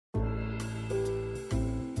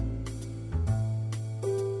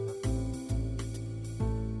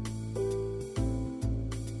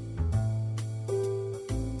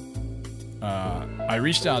I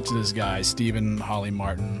reached out to this guy, Stephen Holly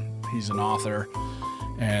Martin. He's an author,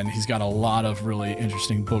 and he's got a lot of really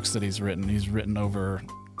interesting books that he's written. He's written over,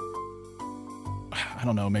 I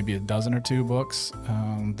don't know, maybe a dozen or two books.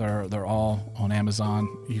 They're all on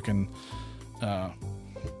Amazon. You can download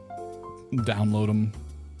them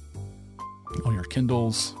on your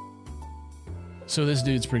Kindles. So this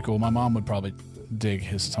dude's pretty cool. My mom would probably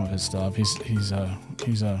dig some of his stuff. He's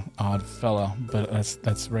a odd fella, but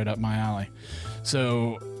that's right up my alley.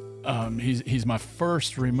 So he's my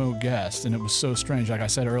first remote guest, and it was so strange. Like I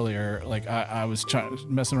said earlier, like I was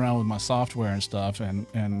messing around with my software and stuff,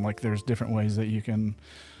 and like there's different ways that you can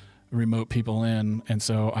remote people in, and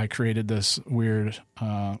so I created this weird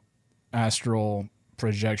astral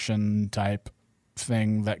projection type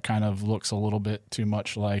thing that kind of looks a little bit too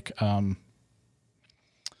much like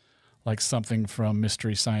something from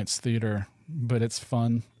Mystery Science Theater, but it's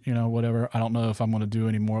fun, whatever. I don't know if I'm going to do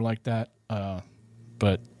any more like that,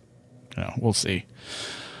 but we'll see.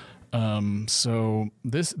 So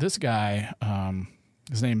this guy,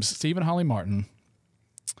 his name's Stephen Holly Martin.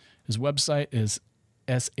 His website is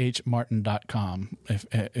shmartin.com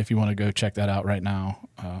if you want to go check that out right now,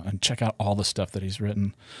 and check out all the stuff that he's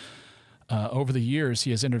written. Over the years,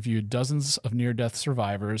 he has interviewed dozens of near-death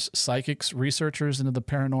survivors, psychics, researchers into the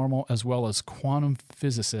paranormal, as well as quantum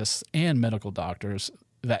physicists and medical doctors.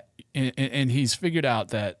 And he's figured out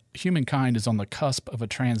that humankind is on the cusp of a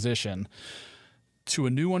transition to a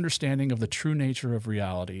new understanding of the true nature of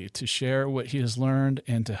reality, to share what he has learned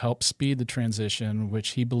and to help speed the transition,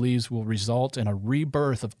 which he believes will result in a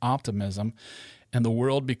rebirth of optimism and the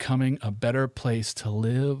world becoming a better place to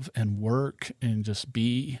live and work and just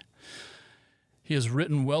be. He has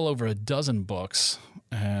written well over a dozen books,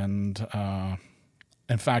 and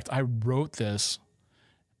in fact, I wrote this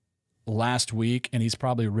last week, and he's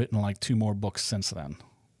probably written like 2 more books since then.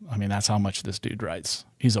 I mean, that's how much this dude writes.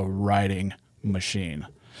 He's a writing machine.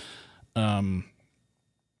 And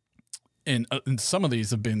some of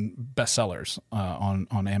these have been bestsellers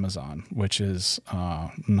on Amazon, which is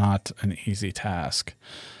not an easy task.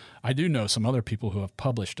 I do know some other people who have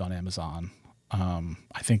published on Amazon.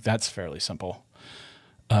 I think that's fairly simple.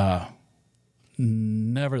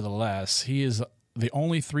 Nevertheless, he is the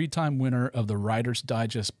only 3-time winner of the Writer's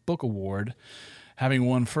Digest Book Award, having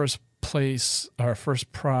won first prize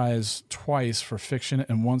twice for fiction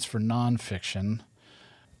and once for nonfiction.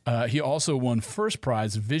 He also won first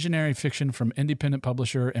prize visionary fiction from independent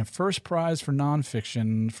publisher and first prize for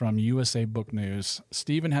nonfiction from USA Book News.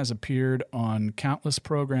 Stephen has appeared on countless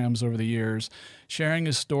programs over the years, sharing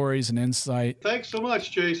his stories and insight. Thanks so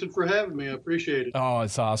much, Jason, for having me. I appreciate it. Oh,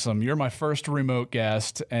 it's awesome. You're my first remote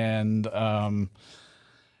guest, and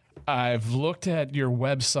I've looked at your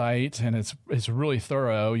website, and it's really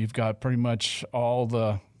thorough. You've got pretty much all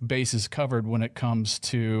the bases covered when it comes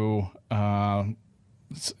to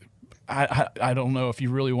I don't know if you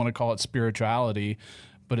really want to call it spirituality,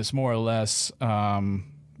 but it's more or less the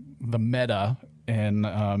meta and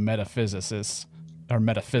metaphysics. And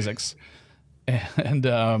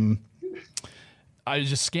I was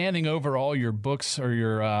just scanning over all your books or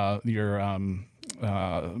your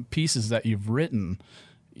pieces that you've written.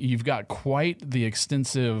 You've got quite the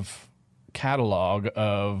extensive catalog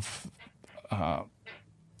of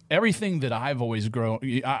everything that I've always grown.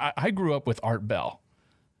 I grew up with Art Bell.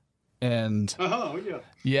 And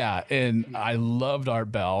and I loved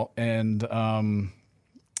Art Bell, and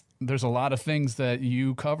there's a lot of things that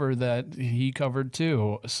you cover that he covered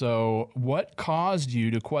too. So what caused you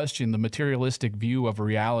to question the materialistic view of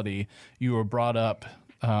reality you were brought up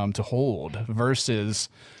to hold versus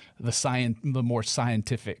the more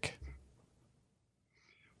scientific?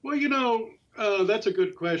 Well, that's a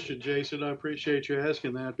good question, Jason. I appreciate you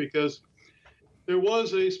asking that, because there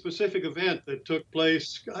was a specific event that took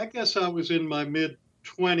place. I guess I was in my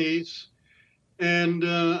mid-20s, and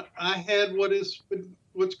I had what's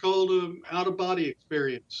called an out-of-body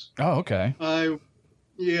experience. Oh, okay. I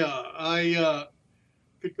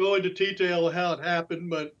could go into detail how it happened,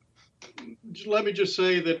 but let me just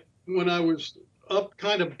say that when I was up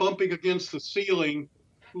kind of bumping against the ceiling,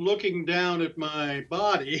 looking down at my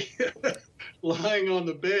body, lying on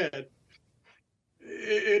the bed,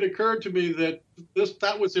 it occurred to me that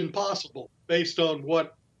that was impossible based on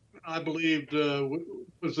what I believed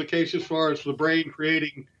was the case as far as the brain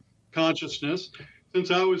creating consciousness.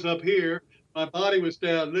 Since I was up here, my body was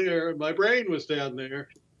down there, and my brain was down there.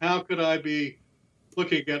 How could I be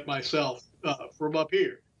looking at myself from up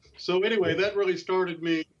here? So anyway, that really started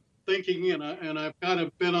me thinking, and I've kind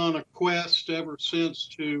of been on a quest ever since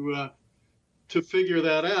to figure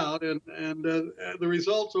that out. And the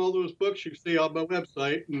results of all those books you see on my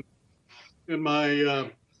website, and and my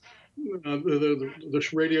the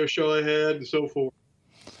radio show I had and so forth.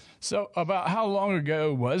 So about how long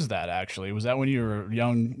ago was that actually? Was that when you were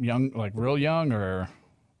young, like real young, or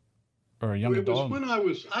a young adult? It was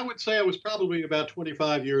when I would say I was probably about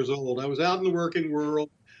 25 years old. I was out in the working world.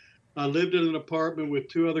 I lived in an apartment with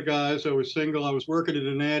two other guys. I was single. I was working at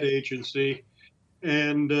an ad agency.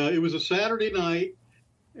 And it was a Saturday night,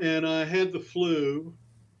 and I had the flu.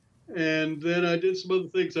 And then I did some other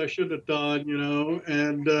things I shouldn't have done, you know.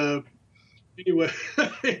 And anyway,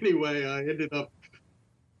 anyway, I ended up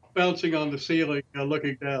bouncing on the ceiling,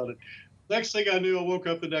 looking down. And next thing I knew, I woke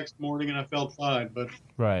up the next morning and I felt fine. But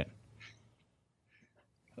right,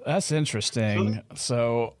 that's interesting.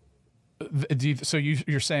 So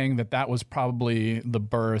you're saying that was probably the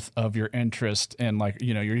birth of your interest in, like,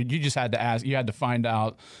 you know, you just had to ask, you had to find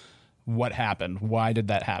out what happened. Why did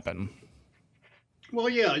that happen? Well,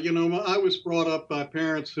 yeah, you know, I was brought up by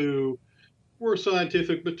parents who were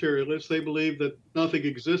scientific materialists. They believed that nothing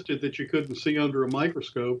existed that you couldn't see under a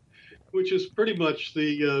microscope, which is pretty much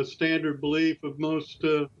the standard belief of most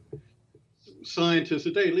scientists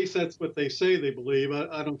today. At least that's what they say they believe.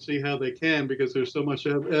 I don't see how they can, because there's so much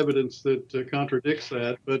evidence that contradicts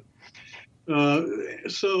that. But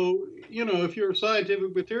so, you know, if you're a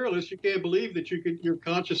scientific materialist, you can't believe that your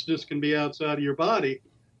consciousness can be outside of your body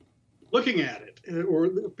looking at it, or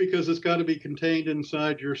because it's got to be contained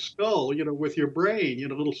inside your skull, you know, with your brain, you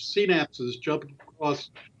know, little synapses jumping across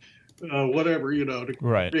whatever, you know, to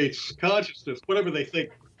create consciousness, whatever they think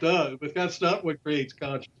does. But that's not what creates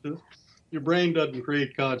consciousness. Your brain doesn't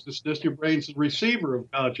create consciousness. Your brain's the receiver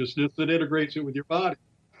of consciousness that integrates it with your body.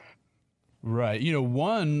 Right. You know,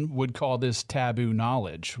 one would call this taboo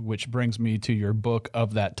knowledge, which brings me to your book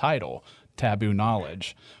of that title, Taboo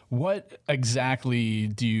Knowledge. What exactly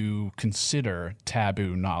do you consider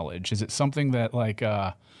taboo knowledge? Is it something that, like,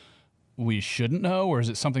 we shouldn't know, or is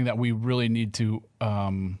it something that we really need to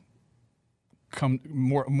come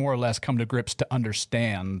more or less come to grips to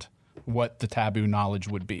understand what the taboo knowledge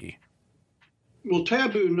would be? Well,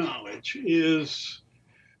 taboo knowledge is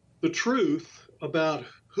the truth about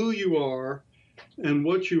who you are and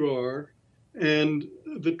what you are and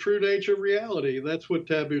the true nature of reality. That's what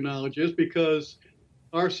taboo knowledge is, because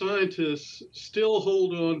our scientists still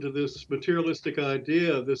hold on to this materialistic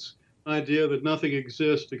idea, this idea that nothing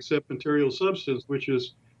exists except material substance, which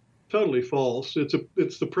is totally false.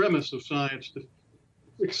 It's the premise of science,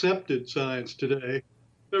 accepted science today.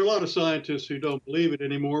 There are a lot of scientists who don't believe it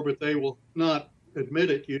anymore, but they will not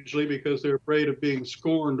admit it usually because they're afraid of being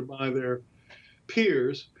scorned by their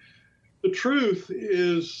peers. The truth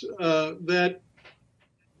is that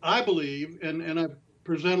I believe, and I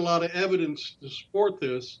present a lot of evidence to support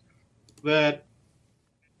this, that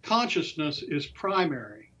consciousness is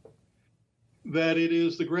primary, that it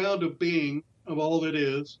is the ground of being of all that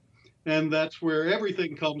is, and that's where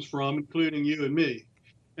everything comes from, including you and me,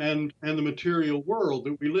 and the material world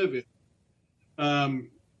that we live in.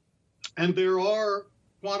 And there are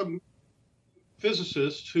quantum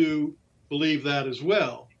physicists who believe that as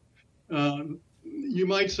well. You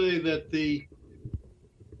might say that the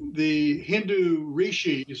Hindu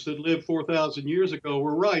rishis that lived 4,000 years ago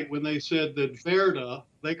were right when they said that Verda,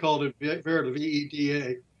 they called it Verda,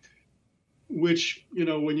 V-E-D-A, which, you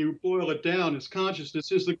know, when you boil it down, is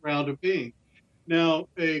consciousness is the ground of being. Now,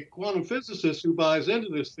 a quantum physicist who buys into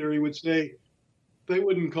this theory would say they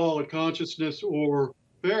wouldn't call it consciousness or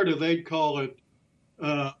Verda, they'd call it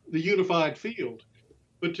the unified field.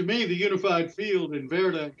 But to me, the unified field and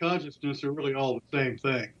Verda and consciousness are really all the same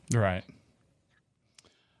thing. Right.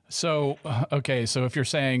 So, okay, so if you're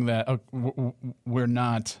saying that we're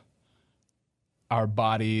not our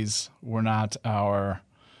bodies, we're not our,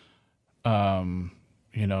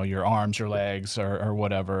 you know, your arms, your legs, or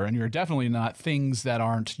whatever, and you're definitely not things that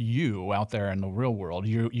aren't you out there in the real world.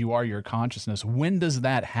 You are your consciousness. When does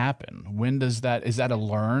that happen? Is that a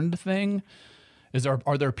learned thing?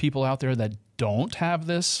 Are there people out there that don't have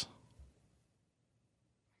this?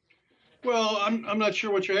 Well, I'm not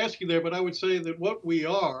sure what you're asking there, but I would say that what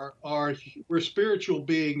we're spiritual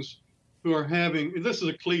beings who are having, this is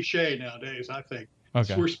a cliche nowadays, I think.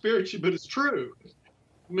 Okay. We're spiritual, but it's true.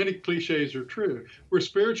 Many cliches are true. We're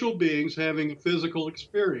spiritual beings having a physical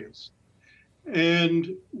experience.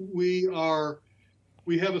 And we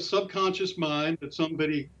have a subconscious mind that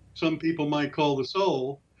some people might call the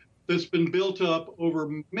soul, that's been built up over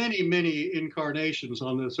many, many incarnations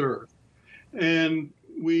on this earth. And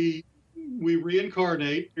we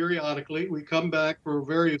reincarnate periodically. We come back for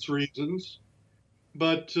various reasons.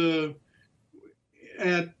 But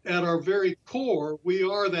at our very core, we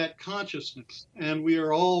are that consciousness, and we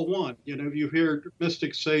are all one. You know, you hear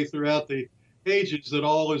mystics say throughout the pages that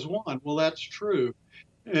all is one. Well, that's true.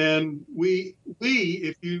 And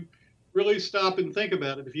if you really stop and think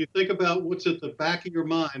about it, if you think about what's at the back of your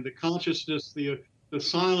mind, the consciousness, the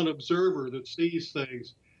silent observer that sees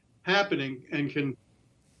things happening and can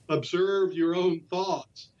observe your own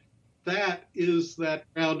thoughts, that is that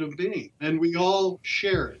ground of being. And we all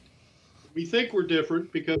share it. We think we're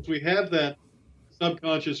different because we have that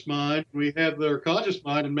subconscious mind. We have their conscious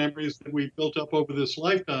mind and memories that we built up over this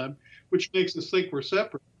lifetime, which makes us think we're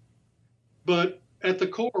separate. But at the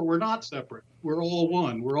core, we're not separate. We're all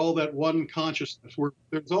one. We're all that one consciousness.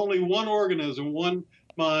 There's only one organism, one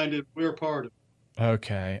mind, and we're part of it.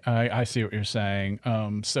 Okay, I see what you're saying.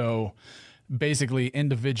 So basically,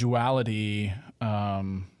 individuality,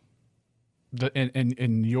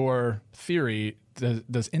 in your theory,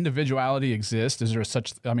 does individuality exist? Is there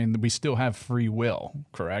such? I mean, we still have free will,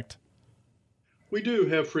 correct? We do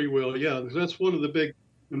have free will. Yeah, that's one of the big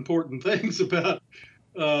important things about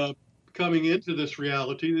coming into this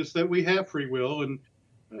reality is that we have free will, and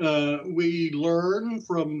we learn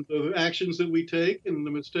from the actions that we take and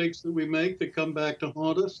the mistakes that we make that come back to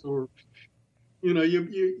haunt us. Or,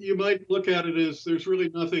 you might look at it as there's really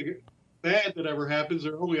nothing bad that ever happens.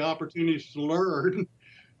 There are only opportunities to learn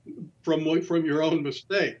from your own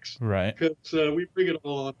mistakes. Right. Because we bring it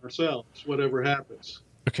all on ourselves, whatever happens.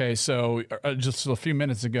 Okay, so just a few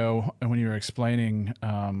minutes ago, when you were explaining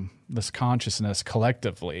this consciousness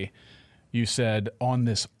collectively, you said on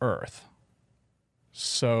this earth.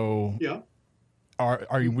 So yeah, are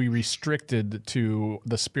we restricted to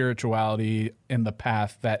the spirituality in the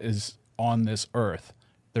path that is on this earth?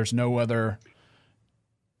 There's no other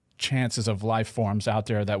chances of life forms out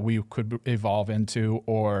there that we could evolve into,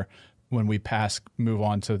 or when we pass, move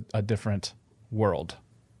on to a different world?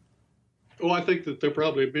 Oh, I think that there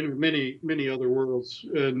probably have been many, many other worlds,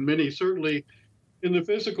 and many certainly in the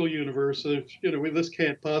physical universe. This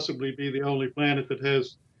can't possibly be the only planet that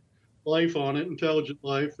has life on it, intelligent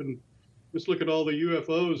life. And just look at all the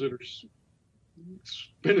UFOs that are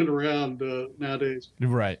spinning around nowadays.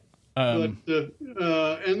 Right. And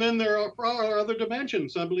then there are other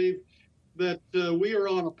dimensions. I believe that we are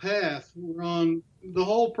on a path. We're on the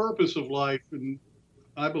whole purpose of life, and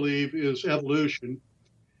I believe is evolution.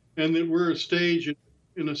 And that we're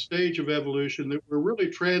in a stage of evolution that we're really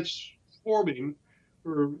transforming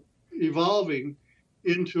or evolving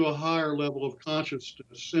into a higher level of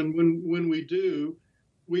consciousness. And when we do,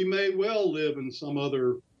 we may well live in some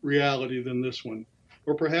other reality than this one.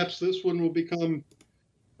 Or perhaps this one will become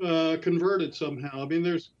converted somehow. I mean,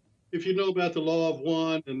 if you know about the law of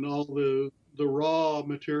one and all the raw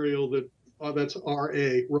material that's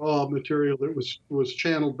raw material that was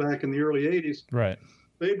channeled back in the early 80s. Right.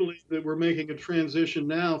 They believe that we're making a transition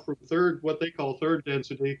now from what they call third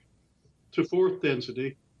density to fourth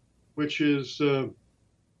density, which is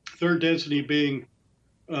third density being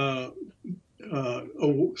aware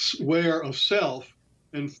of self,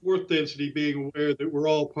 and fourth density being aware that we're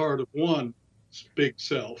all part of one big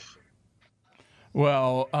self.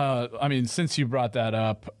 Well, I mean, since you brought that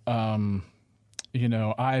up, I've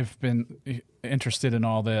been interested in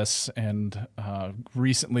all this, and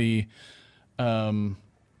recently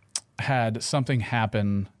had something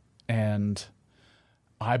happen, and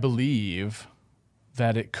I believe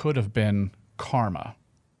that it could have been karma.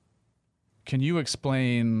 Can you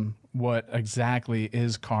explain what exactly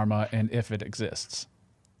is karma and if it exists?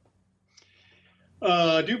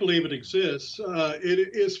 I do believe it exists.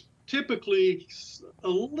 It is typically a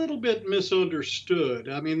little bit misunderstood.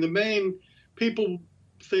 I mean,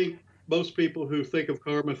 most people who think of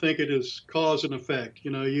karma think it is cause and effect.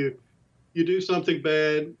 You do something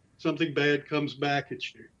bad comes back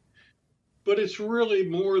at you. But it's really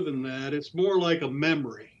more than that. It's more like a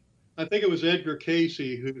memory. I think it was Edgar Cayce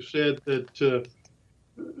who said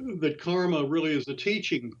that karma really is a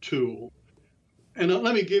teaching tool. And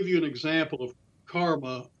let me give you an example of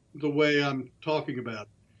karma the way I'm talking about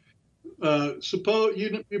it. Suppose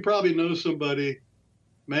you probably know somebody,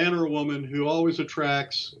 man or woman, who always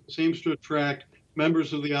seems to attract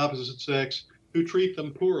members of the opposite sex who treat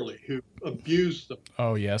them poorly, who abuse them.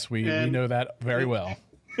 Oh, yes, we know that very well.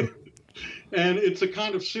 And it's a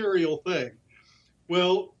kind of serial thing.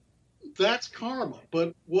 Well, that's karma.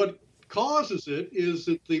 But what causes it is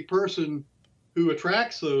that the person who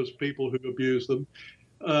attracts those people who abuse them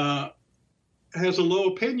has a low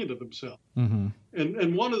opinion of themselves. Mm-hmm.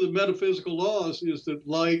 And one of the metaphysical laws is that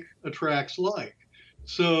like attracts like.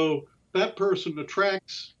 So that person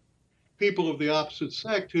attracts people of the opposite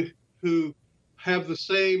sex who have the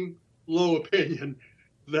same low opinion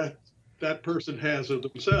that person has of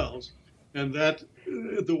themselves. And that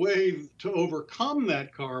the way to overcome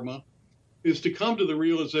that karma is to come to the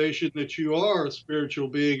realization that you are a spiritual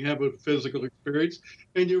being, have a physical experience,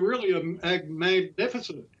 and you're really a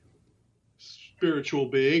magnificent spiritual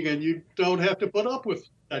being, and you don't have to put up with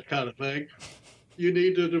that kind of thing. You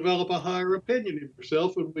need to develop a higher opinion of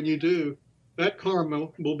yourself, and when you do, that karma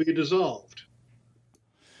will be dissolved.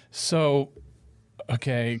 So,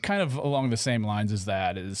 okay, kind of along the same lines as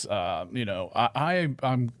that is, I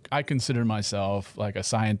consider myself like a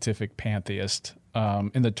scientific pantheist,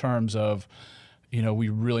 in the terms of, we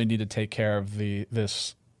really need to take care of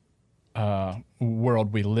this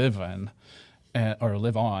world we live in, or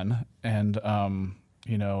live on, and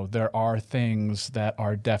there are things that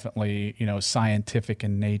are definitely scientific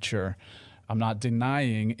in nature. I'm not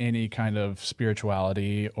denying any kind of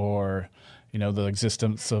spirituality or the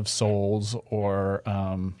existence of souls or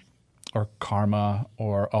karma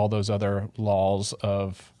or all those other laws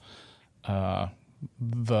of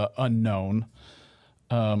the unknown.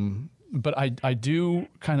 But I do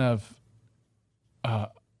kind of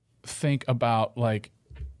think about like,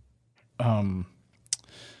 how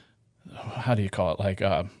do you call it? Like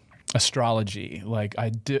astrology. Like I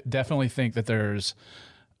definitely think that there's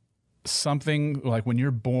something like when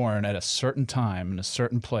you're born at a certain time in a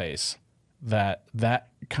certain place, that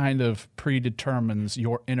kind of predetermines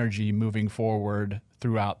your energy moving forward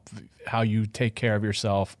throughout how you take care of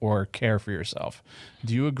yourself or care for yourself.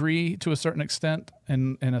 Do you agree to a certain extent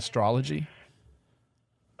in astrology?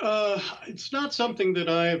 It's not something that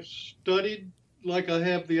I have studied like I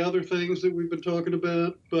have the other things that we've been talking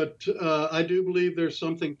about, but I do believe there's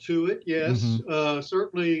something to it, yes. Mm-hmm.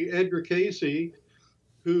 Certainly Edgar Cayce,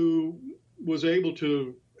 who was able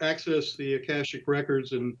to access the Akashic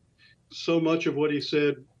records, and so much of what he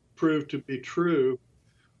said proved to be true.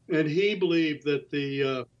 And he believed that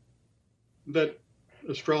that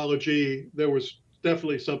astrology, there was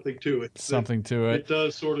definitely something to it. Something to it. It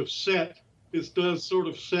does sort of set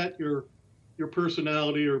your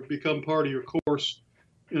personality or become part of your course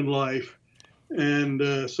in life. And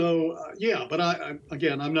but I'm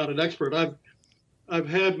not an expert. I've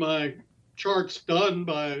had my charts done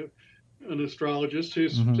by an astrologist who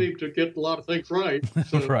seemed to get a lot of things right.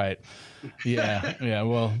 So. Right. Yeah. Yeah.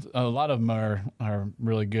 Well, a lot of them are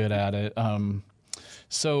really good at it.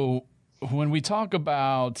 So when we talk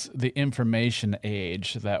about the information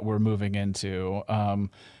age that we're moving into,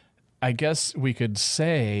 I guess we could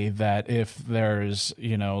say that if there's,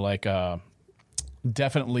 like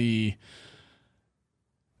definitely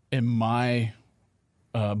in my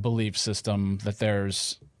belief system that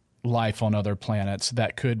there's life on other planets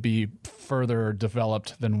that could be further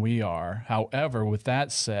developed than we are. However, with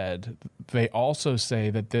that said, they also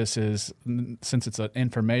say that this is, since it's an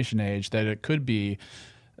information age, that it could be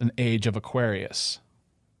an age of Aquarius.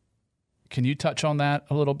 Can you touch on that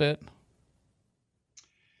a little bit?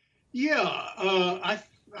 Yeah, I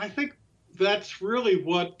think that's really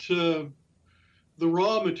what the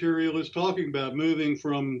raw material is talking about, moving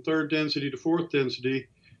from third density to fourth density,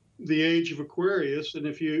 the age of Aquarius. And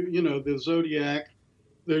if the zodiac,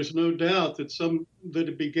 there's no doubt that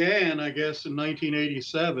it began, I guess, in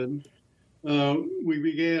 1987. We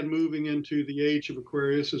began moving into the age of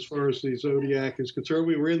Aquarius as far as the zodiac is concerned.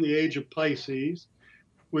 We were in the age of Pisces,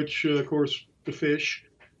 which, of course, the fish.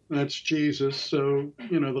 That's Jesus. So,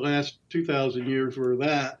 the last 2,000 years were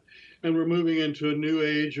that. And we're moving into a new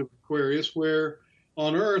age of Aquarius where,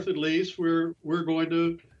 on Earth at least, we're going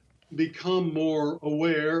to become more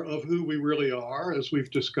aware of who we really are, as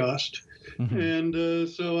we've discussed. Mm-hmm. And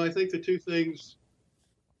so I think the two things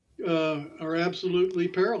are absolutely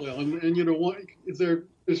parallel. And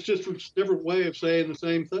it's just a different way of saying the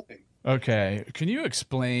same thing. Okay. Can you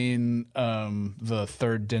explain the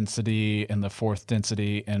third density and the fourth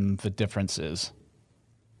density and the differences?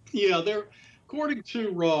 Yeah, according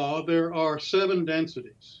to Ra, there are 7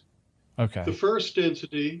 densities. Okay. The first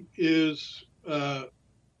density is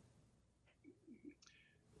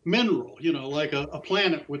mineral, like a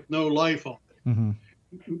planet with no life on it.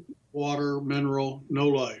 Mm-hmm. Water, mineral, no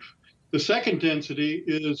life. The second density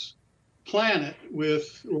is planet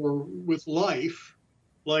with life,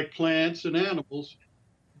 like plants and animals,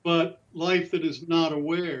 but life that is not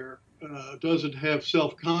aware, doesn't have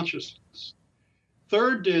self-consciousness.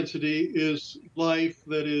 Third density is life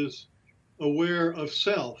that is aware of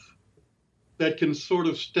self, that can sort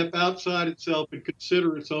of step outside itself and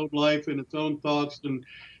consider its own life and its own thoughts and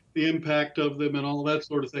the impact of them and all that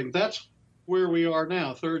sort of thing. That's where we are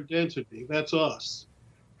now, third density. That's us.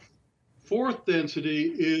 Fourth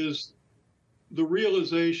density is the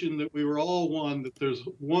realization that we were all one, that there's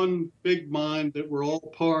one big mind that we're all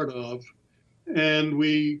part of, and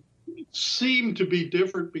we seem to be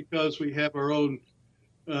different because we have our own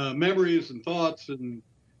memories and thoughts and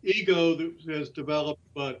ego that has developed,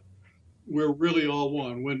 but we're really all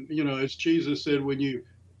one. When, as Jesus said, when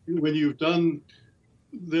you've done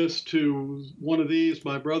this to one of these,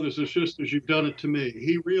 my brothers or sisters, you've done it to me.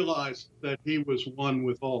 He realized that he was one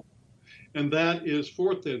with all. And that is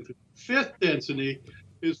fourth density. Fifth density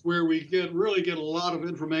is where we really get a lot of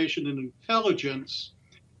information and intelligence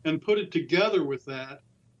and put it together with that.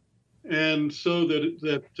 And so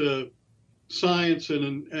that science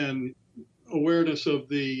and awareness of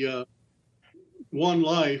the one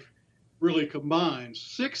life really combines.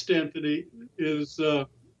 Sixth density is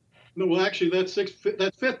no, well, actually, that's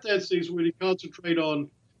fifth density is when you concentrate on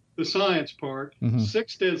the science part. Mm-hmm.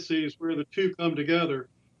 Sixth density is where the two come together,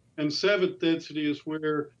 and seventh density is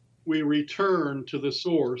where we return to the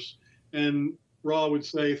source. And Ra would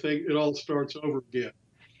say, it all starts over again.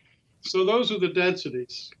 So those are the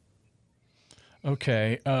densities.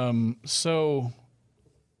 Okay, so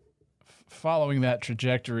following that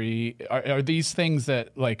trajectory, are these things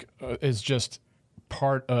that is just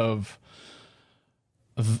part of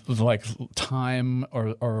like time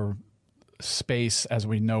or space as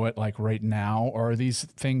we know it, like right now, or are these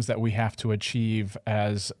things that we have to achieve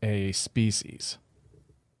as a species?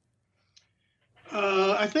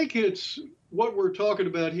 I think it's what we're talking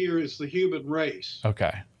about here is the human race.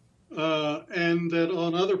 Okay. And that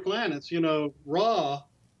on other planets, Ra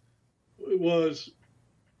was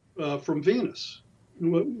from Venus,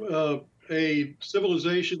 a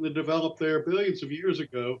civilization that developed there billions of years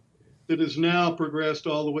ago that has now progressed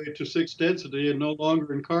all the way to sixth density and no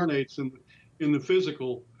longer incarnates in the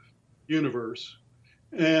physical universe.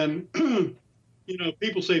 And,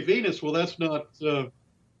 people say Venus, well, that's not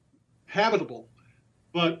habitable.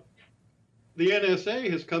 But the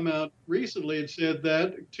NSA has come out recently and said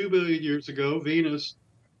that 2 billion years ago, Venus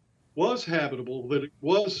was habitable, that it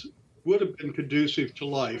would have been conducive to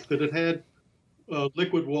life, that it had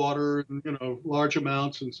liquid water and, large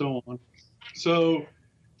amounts and so on. So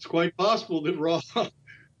it's quite possible that Ra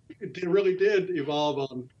really did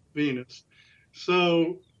evolve on Venus.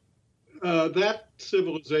 So that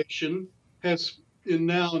civilization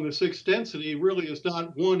now in the sixth density really is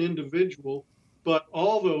not one individual, but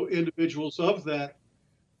all the individuals of that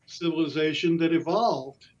civilization that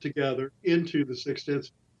evolved together into the sixth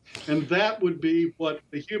density. And that would be what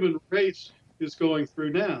the human race is going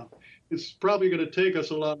through now. It's probably going to take us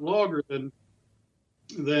a lot longer than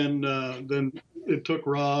it took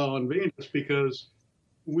Ra on Venus, because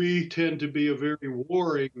we tend to be a very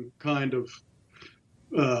warring kind of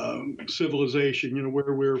civilization,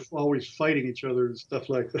 where we're always fighting each other and stuff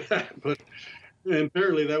like that. And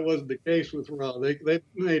apparently that wasn't the case with Ra. They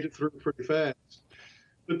made it through pretty fast.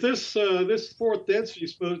 But this fourth density,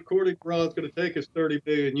 according to Ra, is going to take us 30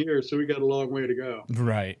 billion years, so we got a long way to go.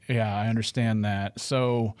 Right. Yeah, I understand that.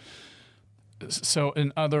 So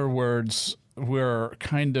in other words, we're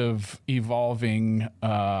kind of evolving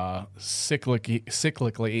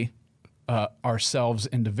cyclically ourselves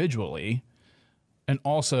individually, and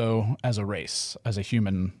also as a race, as a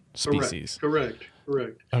human species. Correct.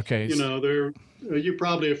 Okay. You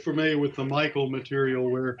probably are familiar with the Michael material,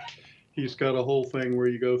 where he's got a whole thing where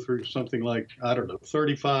you go through something like,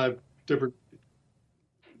 35 different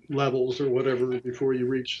levels or whatever before you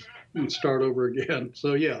reach and start over again.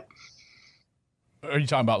 So, yeah. Are you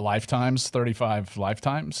talking about lifetimes, 35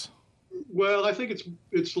 lifetimes? Well, I think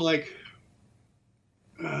it's like,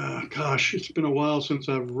 it's been a while since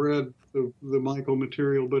I've read the Michael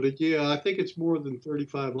material, but I think it's more than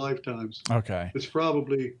 35 lifetimes. Okay. It's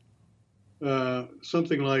probably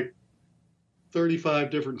something like 35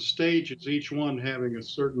 different stages, each one having a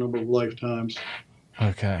certain number of lifetimes.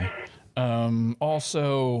 Okay.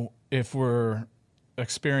 Also, if we're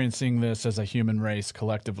experiencing this as a human race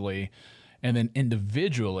collectively, and then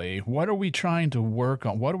individually, what are we trying to work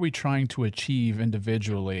on? What are we trying to achieve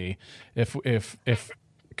individually? If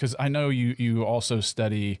because I know you also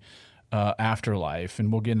study afterlife,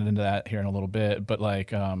 and we'll get into that here in a little bit. But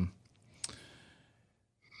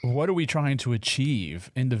what are we trying to achieve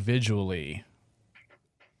individually?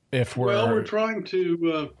 We're trying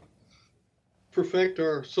to perfect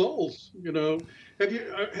our souls. Have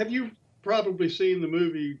you probably seen the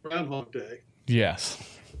movie Groundhog Day?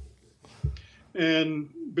 Yes. And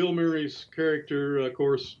Bill Murray's character, of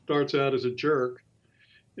course, starts out as a jerk,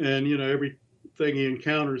 and everything he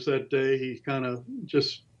encounters that day, he kind of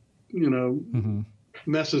just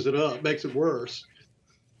messes it up, makes it worse.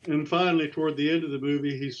 And finally, toward the end of the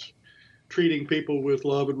movie, he's treating people with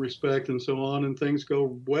love and respect and so on, and things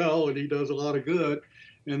go well, and he does a lot of good.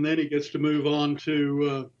 And then he gets to move on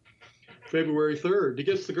to February 3rd. He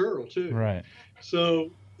gets the girl, too. Right. So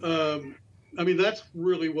I mean, that's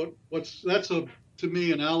really that's to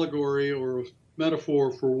me an allegory or a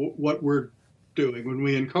metaphor for what we're doing when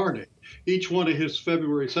we incarnate. Each one of his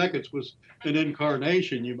February 2nds was an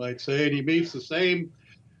incarnation, you might say, and he meets the same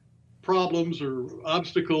problems or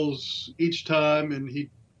obstacles each time, and he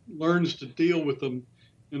learns to deal with them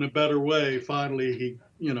in a better way. Finally,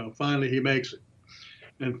 he makes it,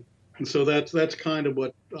 and so that's kind of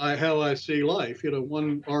how I see life.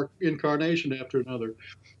 One incarnation after another,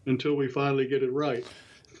 until we finally get it right.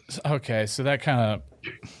 Okay, so that kind of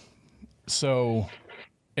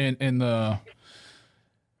in the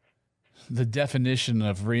definition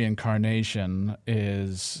of reincarnation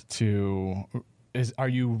are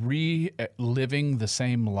you reliving the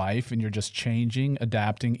same life and you're just changing,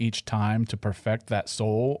 adapting each time to perfect that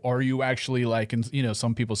soul? Or are you actually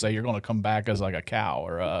some people say you're going to come back as like a cow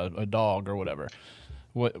or a dog or whatever.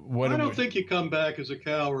 I don't think you come back as a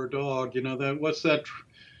cow or a dog. What's that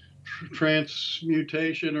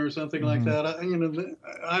transmutation or something like that?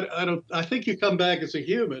 I think you come back as a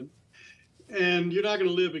human, and you're not going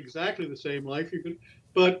to live exactly the same life.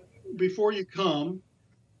 But before you come,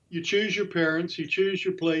 you choose your parents, you choose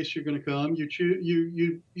your place you're going to come.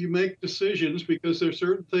 You make decisions because there's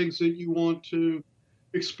certain things that you want to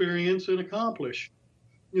experience and accomplish.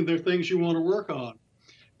 There are things you want to work on,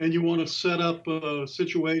 and you want to set up a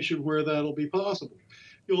situation where that'll be possible.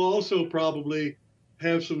 You'll also probably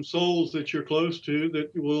have some souls that you're close to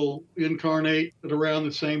that will incarnate at around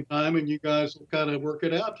the same time, and you guys will kind of work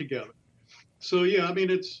it out together. So yeah, I mean,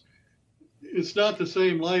 it's not the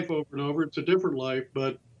same life over and over. It's a different life,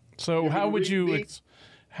 but. So how would you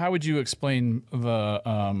explain the?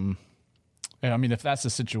 I mean, if that's the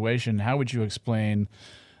situation, how would you explain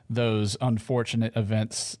those unfortunate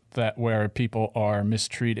events where people are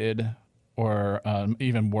mistreated, or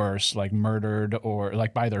even worse, like murdered, or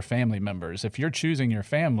like by their family members? If you're choosing your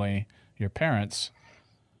family, your parents,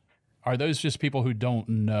 are those just people who don't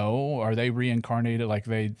know? Are they reincarnated? Like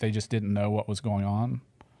they just didn't know what was going on?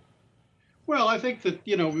 Well, I think that,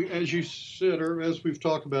 as you said, or as we've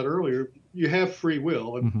talked about earlier, you have free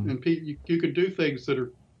will, and you could do things that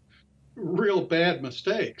are real bad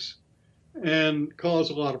mistakes and cause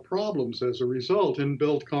a lot of problems as a result, and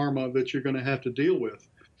build karma that you're going to have to deal with.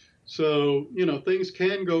 So, things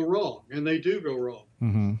can go wrong, and they do go wrong.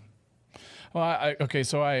 Mm-hmm. Well,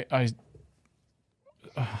 so I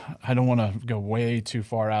don't want to go way too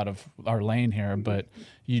far out of our lane here, but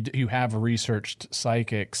you have researched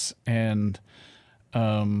psychics, and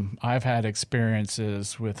I've had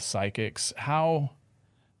experiences with psychics. How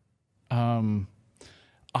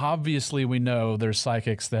obviously we know there's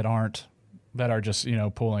psychics that are just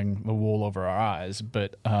pulling the wool over our eyes,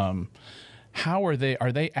 but how are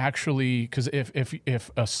they actually? Because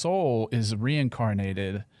if a soul is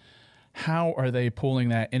reincarnated, how are they pulling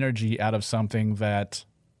that energy out of something that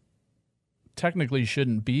technically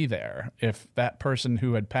shouldn't be there if that person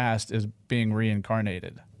who had passed is being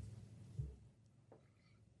reincarnated?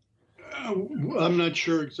 I'm not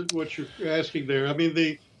sure what you're asking there. I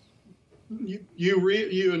mean,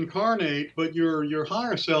 you incarnate, but your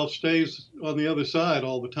higher self stays on the other side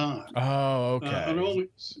all the time. Oh, okay.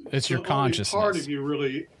 It's your consciousness. Only part of you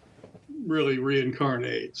really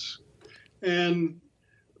reincarnates, and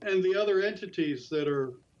the other entities that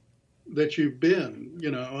you've been.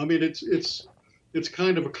 I mean, it's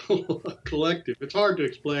kind of a collective. It's hard to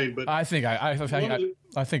explain, but I think I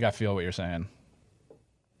feel what you're saying.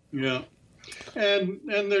 Yeah, and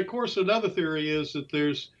of course another theory is that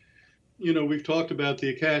there's, we've talked about the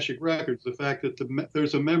Akashic records, the fact that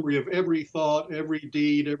there's a memory of every thought, every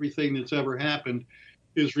deed, everything that's ever happened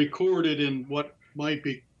is recorded in what might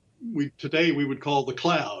be today we would call the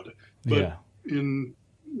cloud, but in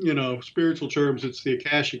spiritual terms it's the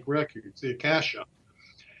Akashic records, the Akasha,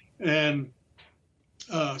 and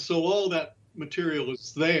so all that material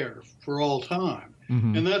is there for all time,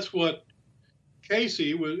 and that's what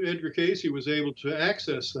Edgar Cayce was able to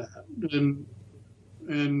access that and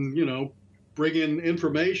bring in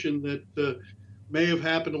information that may have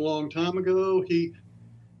happened a long time ago.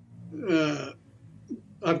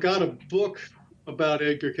 I've got a book about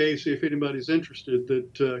Edgar Cayce if anybody's interested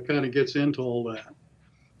that kind of gets into all that,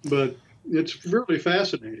 but it's really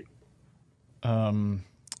fascinating.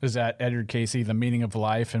 Is that Edgar Cayce, The Meaning of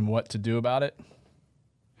Life and What to Do About It?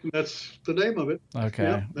 That's the name of it.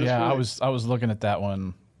 Okay. Yeah, right. I was looking at that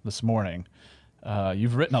one this morning.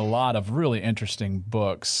 You've written a lot of really interesting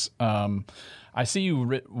books. I see you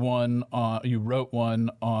wrote one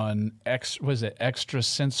on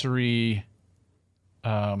extrasensory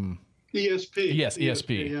ESP. Yes,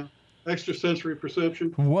 ESP. Yeah. Extrasensory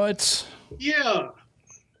perception. What? Yeah.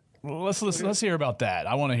 Let's hear about that.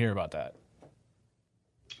 I want to hear about that.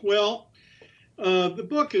 Well, the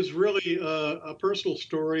book is really a personal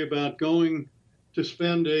story about going to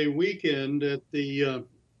spend a weekend at the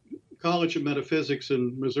College of Metaphysics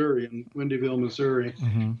in Missouri, in Windyville, Missouri.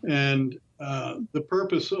 Mm-hmm. And the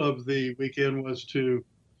purpose of the weekend was to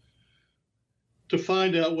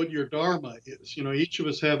find out what your dharma is. You know, each of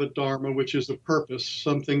us have a dharma, which is a purpose,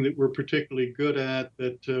 something that we're particularly good at,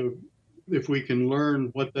 that if we can learn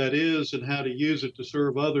what that is and how to use it to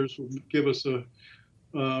serve others, will give us a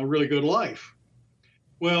really good life.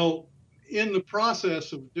 Well, in the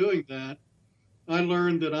process of doing that, I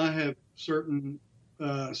learned that I have certain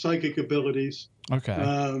psychic abilities,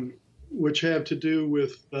 Okay. which have to do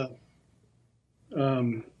with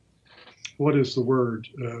what is the word?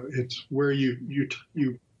 It's where you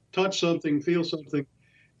touch something, feel something,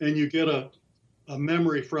 and you get a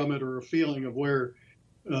memory from it or a feeling of where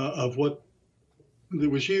of what it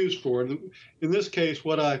was used for. In this case,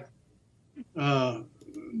 what I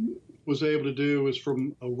was able to do was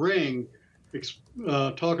from a ring,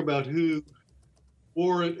 talk about who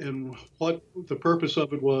wore it and what the purpose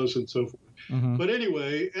of it was and so forth. Mm-hmm. But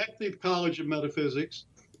anyway, at the College of Metaphysics,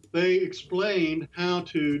 they explained how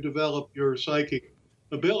to develop your psychic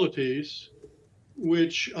abilities,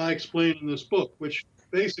 which I explain in this book, which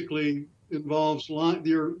basically involves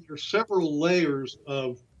your several layers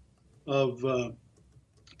of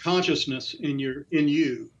consciousness in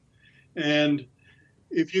you, and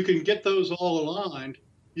if you can get those all aligned,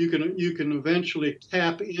 you can eventually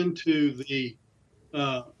tap into the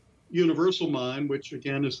universal mind, which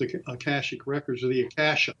again is the Akashic records, or the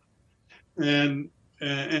Akasha, and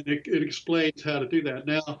it explains how to do that.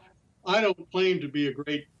 Now, I don't claim to be a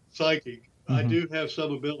great psychic. Mm-hmm. I do have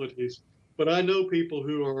some abilities, but I know people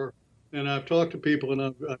who are, and I've talked to people, and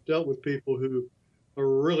I've dealt with people who are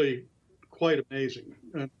really quite amazing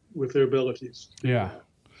with their abilities. Yeah.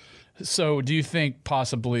 So do you think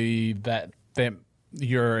possibly that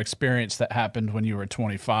your experience that happened when you were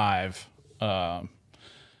 25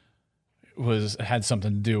 had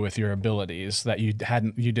something to do with your abilities that you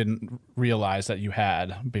didn't realize that you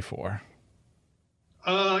had before?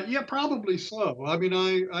 Yeah, probably so. I mean,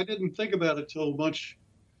 I didn't think about it till much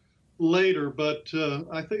later, but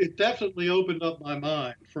I think it definitely opened up my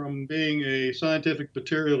mind from being a scientific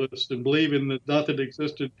materialist and believing that nothing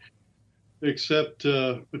existed except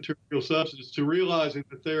material substance, to realizing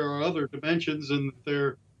that there are other dimensions and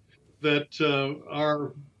that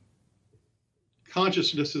our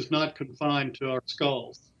consciousness is not confined to our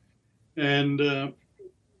skulls. And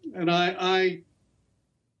I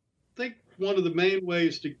think one of the main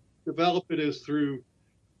ways to develop it is through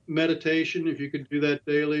meditation. If you can do that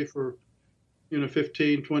daily for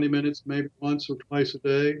 15, 20 minutes, maybe once or twice a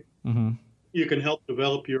day, mm-hmm. you can help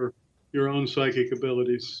develop your own psychic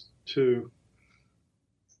abilities too.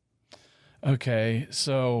 Okay,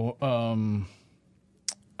 so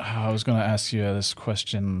I was going to ask you this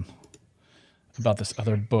question about this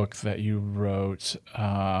other book that you wrote,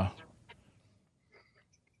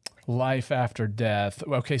 Life After Death.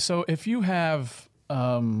 Okay, so if you have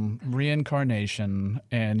reincarnation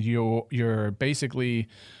and you're basically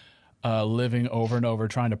living over and over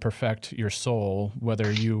trying to perfect your soul,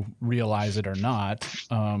 whether you realize it or not,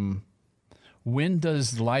 when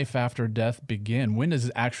does life after death begin? When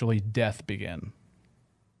does actually death begin?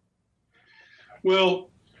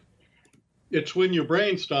 Well, it's when your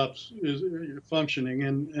brain stops functioning,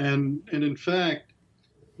 and in fact,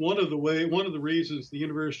 one of the reasons the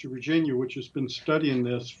University of Virginia, which has been studying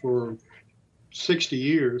this for 60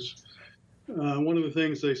 years, one of the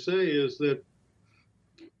things they say is that,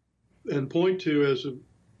 and point to as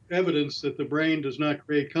evidence that the brain does not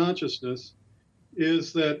create consciousness,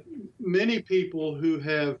 is that many people who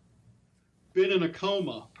have been in a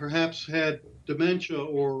coma, perhaps had dementia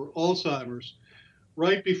or Alzheimer's,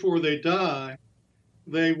 right before they die,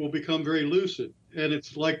 they will become very lucid. And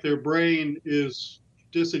it's like their brain is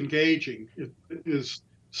disengaging, it is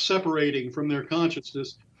separating from their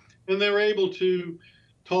consciousness. And they're able to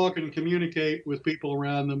talk and communicate with people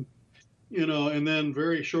around them, and then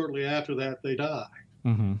very shortly after that, they die.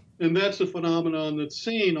 Mm-hmm. And that's a phenomenon that's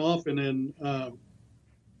seen often in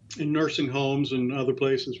nursing homes and other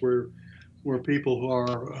places where people who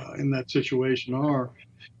are in that situation are.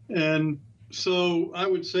 And so I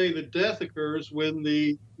would say that death occurs when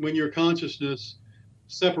your consciousness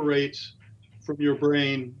separates from your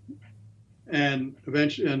brain, and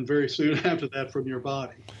eventually, and very soon after that, from your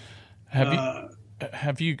body.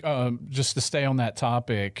 Have you just to stay on that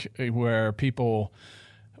topic, where people,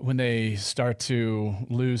 when they start to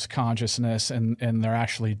lose consciousness and they're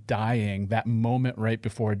actually dying, that moment right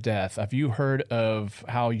before death, have you heard of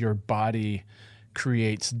how your body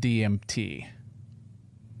creates DMT?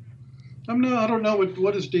 I don't know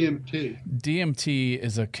what is DMT. DMT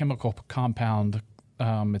is a chemical compound.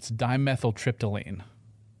 It's dimethyltryptamine,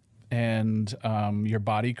 and your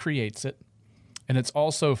body creates it. And it's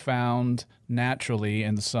also found naturally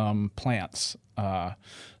in some plants.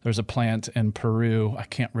 There's a plant in Peru. I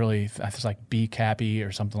can't really. It's like bee cappy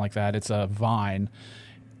or something like that. It's a vine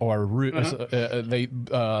or root.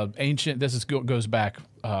 Ancient. Goes back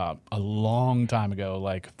a long time ago,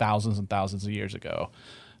 like thousands and thousands of years ago.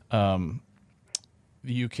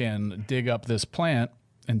 You can dig up this plant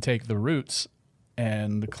and take the roots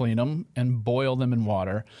and clean them and boil them in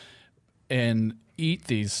water and eat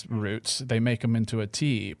these roots. They make them into a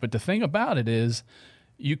tea. But the thing about it is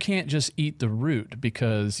you can't just eat the root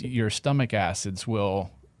because your stomach acids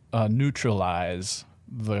will neutralize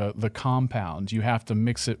the compound. You have to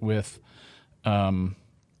mix it with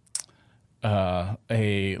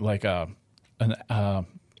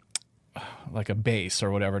like a base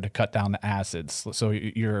or whatever to cut down the acids, so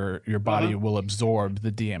your body will absorb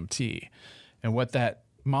the DMT. And what that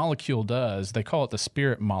molecule does, they call it the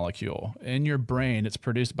spirit molecule. In your brain, it's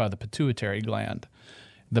produced by the pituitary gland.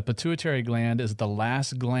 The pituitary gland is the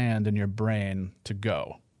last gland in your brain to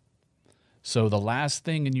go. So the last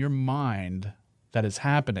thing in your mind that is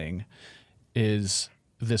happening is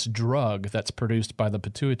this drug that's produced by the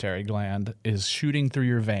pituitary gland is shooting through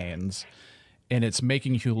your veins, and it's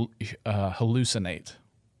making you hallucinate.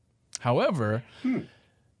 However,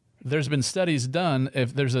 there's been studies done.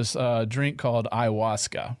 If there's this drink called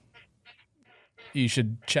ayahuasca, you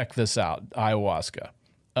should check this out, ayahuasca,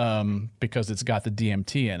 because it's got the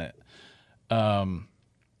DMT in it.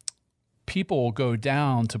 People will go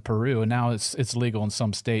down to Peru, and now it's legal in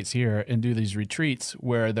some states here, and do these retreats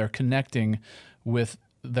where they're connecting with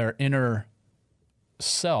their inner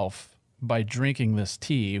self by drinking this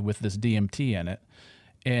tea with this DMT in it.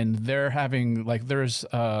 And they're having, like, there's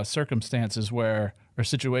circumstances where, or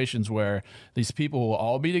situations where these people will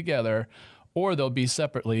all be together, or they'll be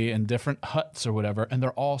separately in different huts or whatever, and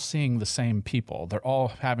they're all seeing the same people. They're all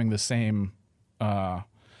having the same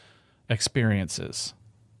experiences.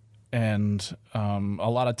 And a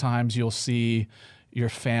lot of times you'll see your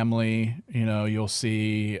family, you'll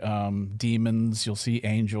see demons, you'll see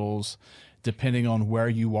angels, depending on where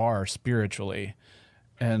you are spiritually.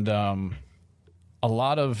 And a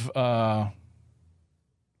lot of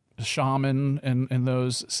shaman and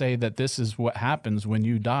those say that this is what happens when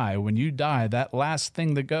you die. When you die, that last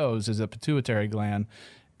thing that goes is a pituitary gland,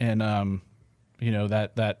 and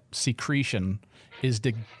that secretion is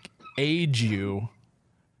to age you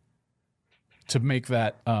to make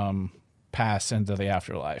that pass into the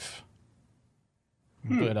afterlife.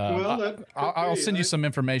 But I'll send you some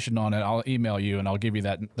information on it. I'll email you, and I'll give you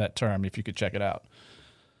that term if you could check it out.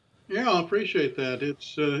 Yeah, I appreciate that.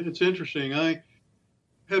 It's interesting. I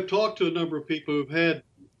have talked to a number of people who've had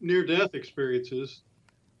near-death experiences.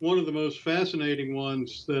 One of the most fascinating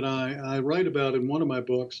ones that I write about in one of my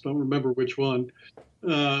books, don't remember which one,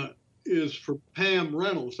 is for Pam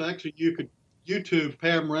Reynolds. Actually, you could YouTube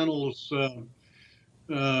Pam Reynolds'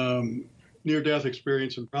 near-death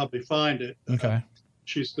experience and probably find it. Okay.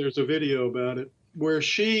 There's a video about it where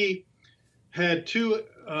she had two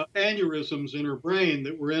aneurysms in her brain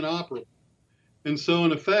that were inoperable, and so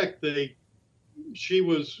in effect she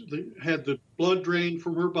had the blood drained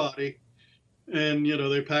from her body, and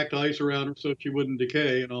they packed ice around her so she wouldn't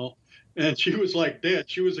decay and all, and she was like dead.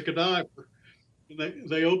 She was a cadaver. And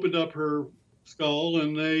they opened up her skull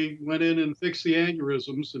and they went in and fixed the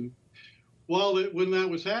aneurysms, and when that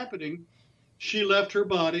was happening, she left her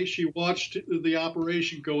body. She watched the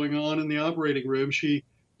operation going on in the operating room. She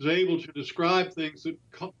was able to describe things that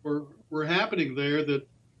were happening there that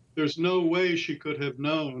there's no way she could have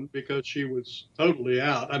known because she was totally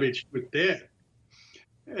out. I mean, she was dead.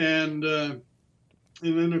 And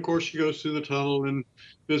then, of course, she goes through the tunnel and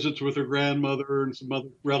visits with her grandmother and some other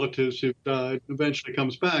relatives who've died, and eventually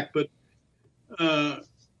comes back. But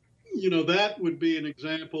that would be an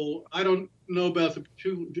example. I don't know about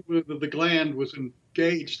whether the gland was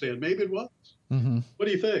engaged then. Maybe it was. Mm-hmm. What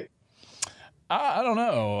do you think? I don't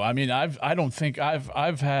know. I mean, I don't think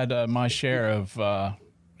I've had my share of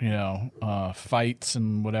fights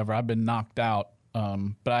and whatever. I've been knocked out,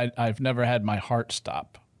 but I've never had my heart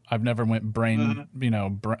stop. I've never went brain,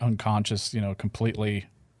 unconscious, completely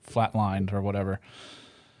flatlined or whatever.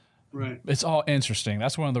 Right. It's all interesting.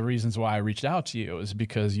 That's one of the reasons why I reached out to you, is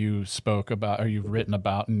because you spoke about, or you've written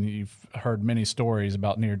about, and you've heard many stories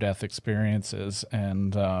about near-death experiences.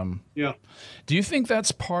 And yeah, do you think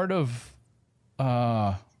that's part of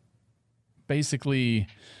basically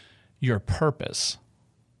your purpose?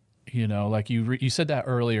 Like you said that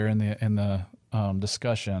earlier in the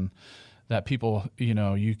discussion, that people,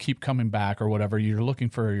 you keep coming back or whatever. You're looking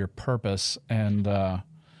for your purpose, and do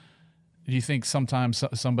you think sometimes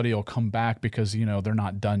somebody will come back because they're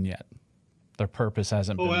not done yet? Their purpose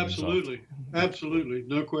hasn't been absolutely. resolved. Absolutely.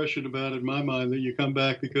 No question about it in my mind that you come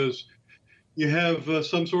back because you have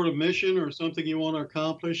some sort of mission or something you want to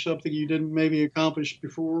accomplish, something you didn't maybe accomplish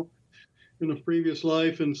before in a previous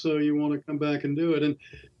life. And so you want to come back and do it. And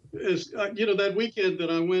as that weekend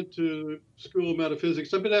that I went to School of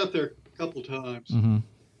Metaphysics, I've been out there a couple times, Mm-hmm.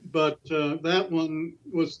 but that one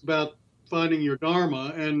was about finding your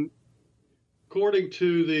Dharma. And according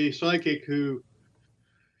to the psychic who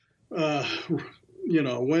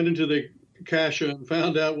went into the Akasha and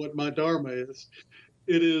found out what my Dharma is.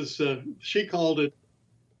 It is, she called it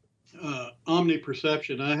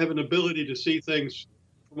omniperception. I have an ability to see things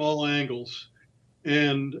from all angles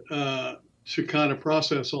and to kind of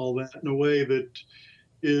process all that in a way that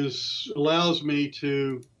allows me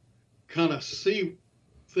to kind of see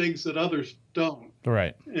things that others don't.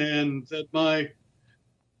 Right. And that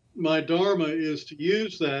my Dharma is to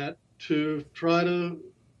use that to try to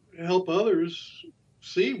help others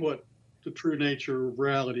see what the true nature of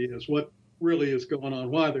reality is, what really is going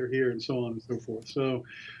on, why they're here, and so on and so forth. So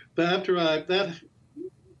that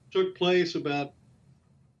took place about,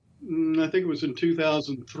 I think it was in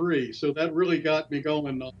 2003. So that really got me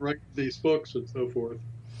going on writing these books and so forth.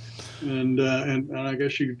 And I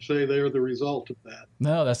guess you could say they're the result of that.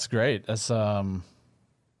 No, that's great. That's I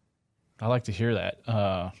like to hear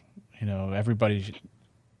that. Everybody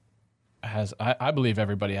has, I believe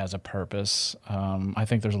everybody has a purpose. I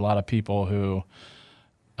think there's a lot of people who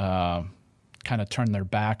kind of turn their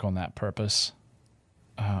back on that purpose.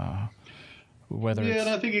 And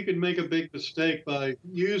I think you can make a big mistake by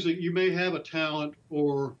you may have a talent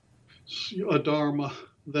or a Dharma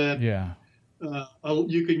that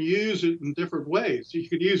you can use it in different ways. You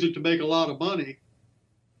could use it to make a lot of money,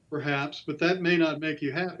 perhaps, but that may not make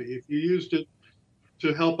you happy. If you used it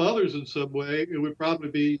to help others in some way, it would probably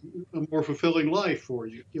be a more fulfilling life for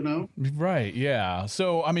you, Right. Yeah.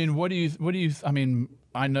 So, I mean,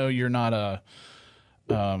 I know you're not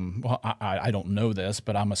I don't know this,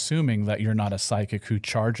 but I'm assuming that you're not a psychic who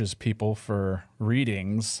charges people for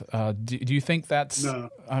readings. Do you think that's, No.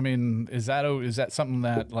 I mean, is that something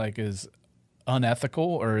that is unethical,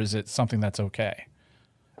 or is it something that's okay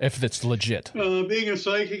if it's legit? Being a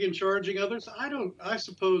psychic and charging others, I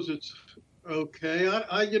suppose it's okay.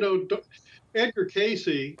 Edgar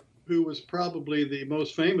Cayce, who was probably the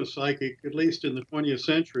most famous psychic, at least in the 20th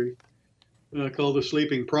century, called the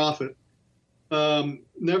Sleeping Prophet,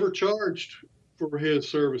 never charged for his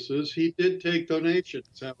services. He did take donations,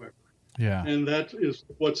 however. Yeah. And that is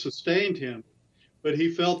what sustained him. But he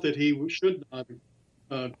felt that he should not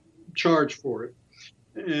charge for it.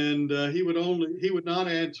 And he would not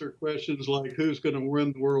answer questions like who's going to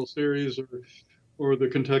win the World Series or the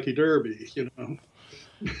Kentucky Derby,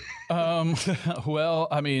 Well,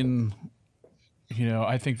 I mean,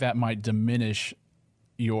 I think that might diminish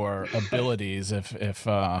your abilities if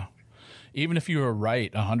even if you were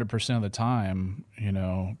right 100% of the time,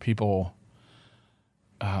 people,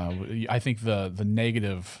 I think the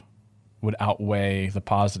negative would outweigh the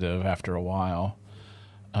positive after a while.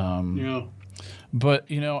 But,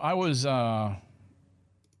 I was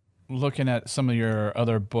looking at some of your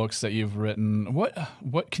other books that you've written. What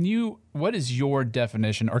is your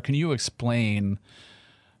definition, or can you explain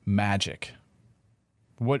magic?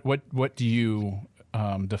 What do you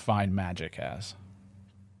define magic as?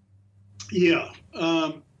 Yeah.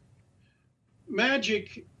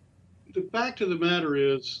 Magic, the fact of the matter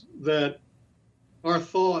is that our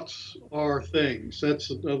thoughts are things. That's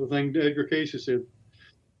another thing Edgar Cayce said.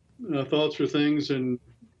 Thoughts are things, and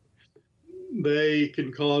they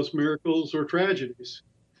can cause miracles or tragedies.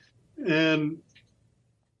 And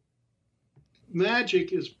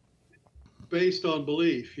magic is based on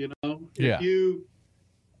belief, Yeah. If you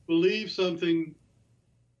believe something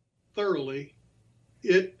thoroughly,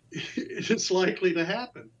 it's likely to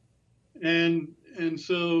happen. And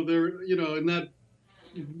so there, in that,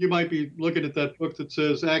 you might be looking at that book that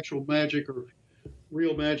says Actual Magic or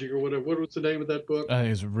Real Magic or whatever. What was the name of that book? I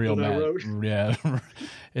think it's Real Magic. Yeah.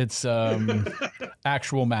 It's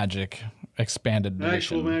Actual Magic, expanded edition.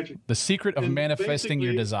 Actual Magic. The Secret of Manifesting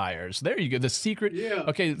Your Desires. There you go. The secret. Yeah.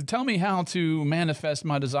 Okay, tell me how to manifest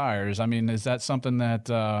my desires. I mean, is that something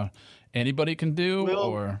that anybody can do?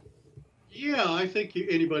 Or? Yeah, I think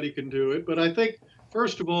anybody can do it. But I think,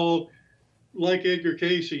 first of all, like Edgar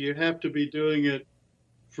Cayce, you have to be doing it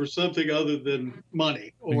for something other than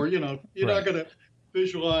money. Or, you're not going to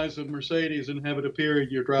visualize a Mercedes and have it appear in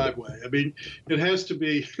your driveway. I mean, it has to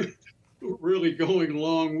be really going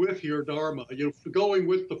along with your dharma, going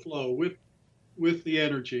with the flow, with the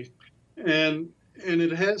energy, and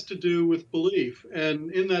it has to do with belief.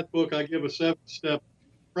 And in that book, I give a 7-step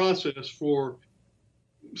process for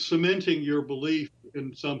cementing your belief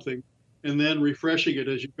in something and then refreshing it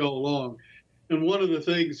as you go along. And one of the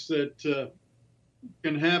things that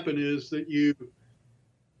can happen is that you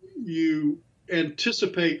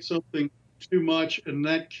anticipate something too much, and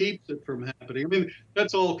that keeps it from happening. I mean,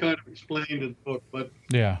 that's all kind of explained in the book, but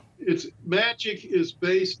Yeah. it's magic is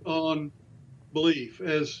based on belief.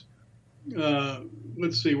 As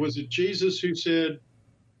let's see, was it Jesus who said,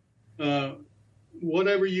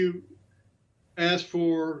 "Whatever you ask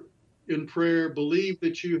for in prayer, believe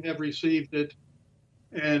that you have received it,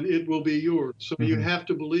 and it will be yours." So you have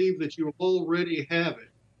to believe that you already have it,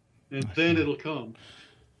 and then it'll come.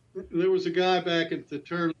 There was a guy back at the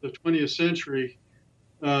turn of the 20th century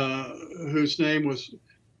whose name was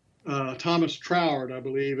Thomas Troward, I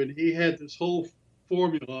believe, and he had this whole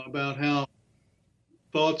formula about how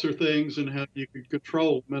thoughts are things and how you can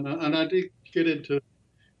control them. And I did get into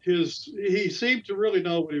he seemed to really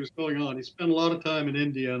know what he was going on. He spent a lot of time in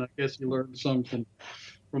India, and I guess he learned some from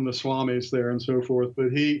the swamis there and so forth.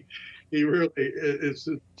 But he really, it's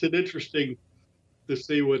an interesting to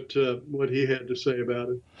see what he had to say about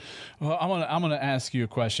it. Well, I'm gonna ask you a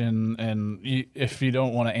question, and if you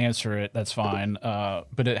don't want to answer it, that's fine.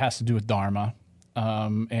 But it has to do with Dharma,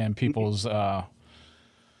 and people's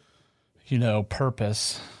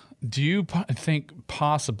purpose. Do you think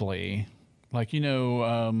possibly, like, I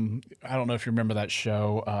don't know if you remember that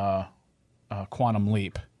show, Quantum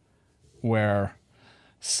Leap, where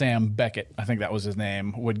Sam Beckett, I think that was his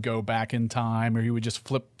name, would go back in time, or he would just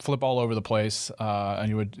flip all over the place,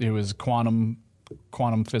 and it was quantum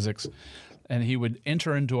physics, and he would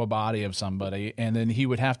enter into a body of somebody, and then he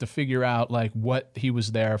would have to figure out like what he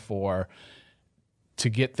was there for to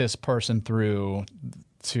get this person through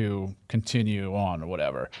to continue on or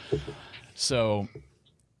whatever. So,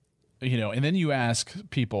 and then you ask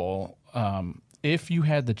people, if you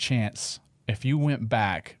had the chance, if you went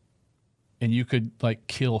back and you could like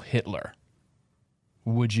kill Hitler,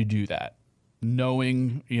 would you do that?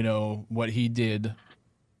 Knowing, what he did,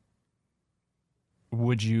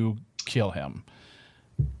 would you kill him?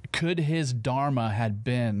 Could his dharma had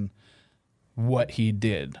been what he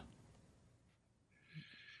did?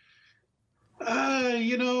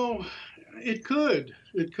 It could.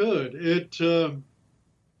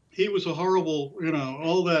 He was a horrible,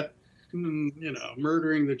 all that,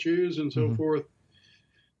 murdering the Jews and so forth.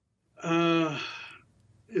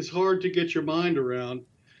 It's hard to get your mind around,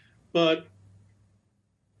 but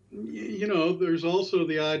there's also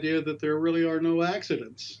the idea that there really are no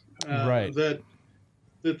accidents, right? That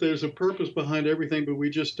there's a purpose behind everything, but we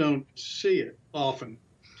just don't see it often.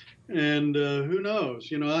 And who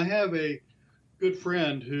knows? I have a good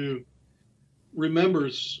friend who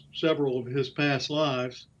remembers several of his past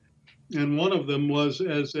lives, and one of them was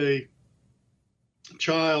as a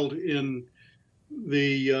child in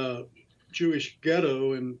the Jewish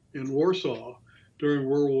ghetto in Warsaw during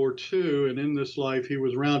World War II, and in this life he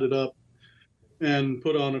was rounded up and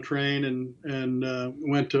put on a train and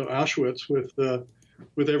went to Auschwitz with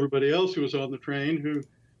everybody else who was on the train, who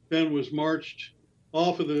then was marched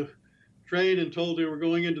off of the train and told they were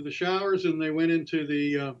going into the showers, and they went into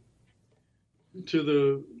the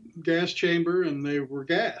gas chamber and they were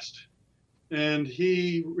gassed. And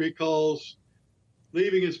he recalls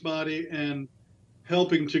leaving his body and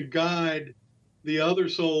helping to guide the other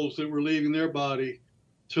souls that were leaving their body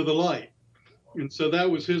to the light. And so that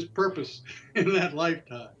was his purpose in that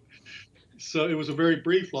lifetime. So it was a very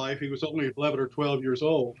brief life. He was only 11 or 12 years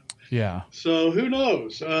old. Yeah. So who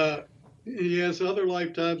knows? He has other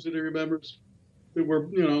lifetimes that he remembers that were,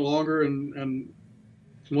 longer, and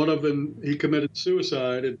one of them he committed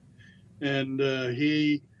suicide, and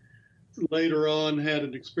he later on had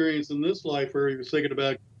an experience in this life where he was thinking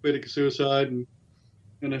about committing suicide, and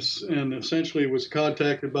essentially was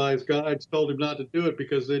contacted by his guides, told him not to do it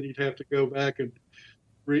because then he'd have to go back and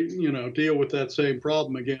deal with that same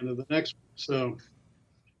problem again in the next one.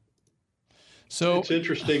 So it's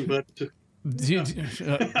interesting, but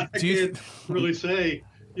I can't really say.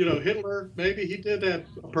 Hitler, maybe he did have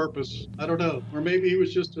a purpose. I don't know. Or maybe he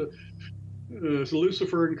was just a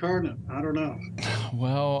Lucifer incarnate. I don't know.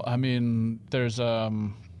 Well, I mean, there's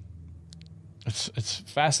it's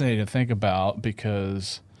fascinating to think about,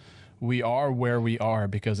 because we are where we are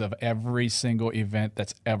because of every single event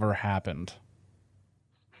that's ever happened.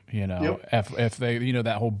 Yep. If they,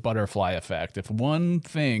 that whole butterfly effect, if one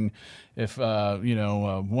thing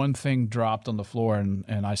dropped on the floor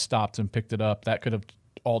and I stopped and picked it up, that could have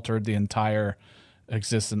altered the entire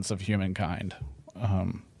existence of humankind.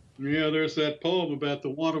 Yeah, there's that poem about the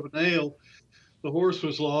want of a nail. The horse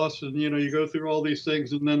was lost, and you go through all these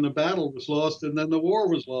things, and then the battle was lost, and then the war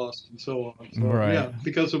was lost, and so on. So Right. yeah,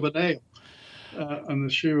 because of a nail on the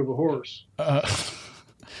shoe of a horse.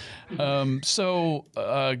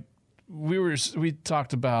 We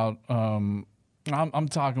talked about. I'm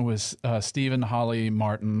talking with Stephen Holly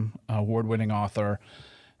Martin, award-winning author,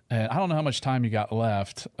 and I don't know how much time you got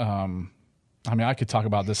left. I mean, I could talk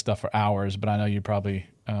about this stuff for hours, but I know you probably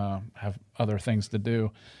have other things to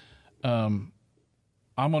do.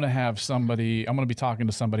 I'm going to be talking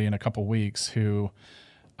to somebody in a couple weeks who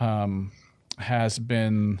has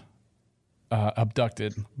been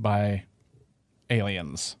abducted by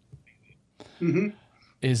aliens. Mm-hmm.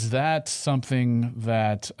 Is that something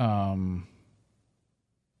that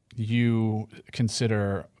you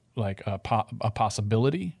consider like a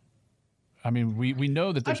possibility? I mean, we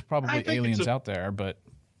know that there's probably aliens out there, but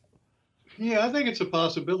yeah, I think it's a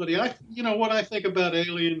possibility. What I think about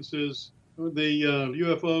aliens is the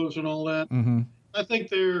UFOs and all that. Mm-hmm. I think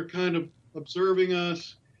they're kind of observing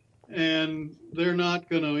us, and they're not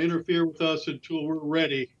going to interfere with us until we're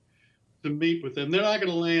ready to meet with them. They're not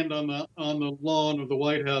going to land on the lawn of the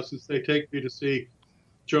White House as they take me to see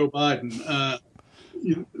Joe Biden.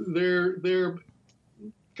 They're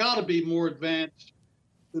got to be more advanced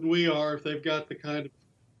than we are if they've got the kind of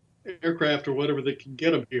aircraft or whatever that can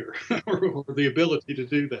get them here, or the ability to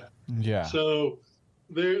do that. Yeah. So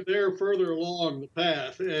they're further along the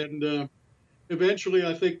path, and eventually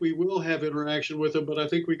I think we will have interaction with them. But I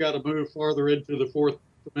think we got to move farther into the fourth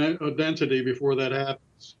density before that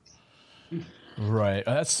happens. Right.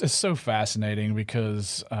 It's so fascinating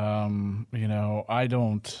because I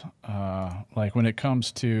don't like when it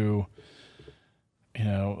comes to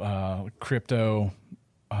crypto.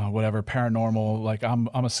 Whatever paranormal, like I'm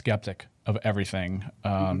a skeptic of everything.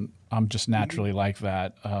 I'm just naturally like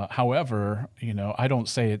that. However, I don't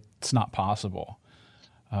say it's not possible.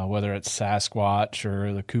 Whether it's Sasquatch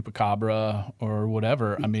or the Chupacabra or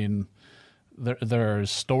whatever. I mean, there are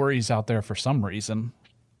stories out there for some reason.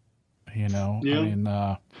 Yeah. I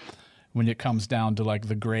mean, when it comes down to like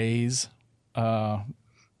the Greys, are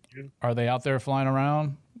they out there flying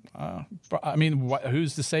around? I mean,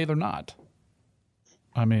 who's to say they're not?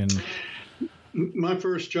 I mean, my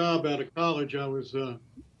first job out of college, I was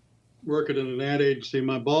working in an ad agency.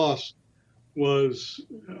 My boss was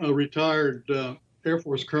a retired Air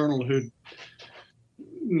Force colonel who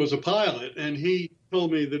was a pilot, and he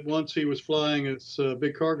told me that once he was flying his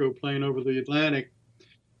big cargo plane over the Atlantic,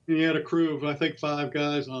 and he had a crew of, I think, 5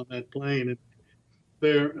 guys on that plane, and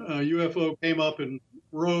their UFO came up and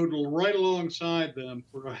rode right alongside them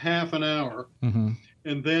for a half an hour, mm-hmm.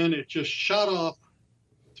 and then it just shot off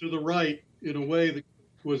to the right in a way that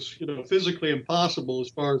was, physically impossible as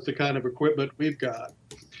far as the kind of equipment we've got.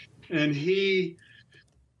 And he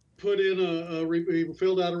put in he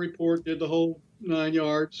filled out a report, did the whole 9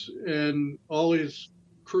 yards, and all his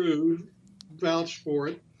crew vouched for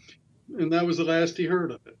it. And that was the last he heard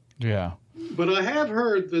of it. Yeah. But I have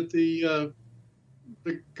heard that the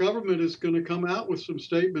government is going to come out with some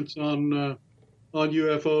statements on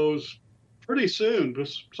UFOs pretty soon,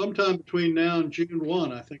 sometime between now and June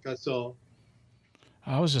 1, I think I saw.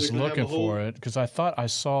 I was just looking for it because I thought I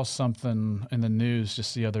saw something in the news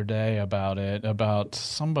just the other day about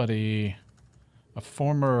somebody, a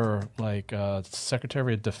former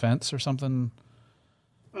Secretary of Defense or something.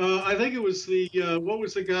 I think it was what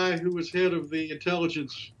was the guy who was head of the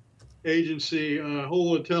intelligence agency,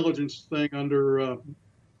 whole intelligence thing under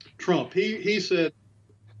Trump. He said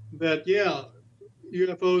that, yeah,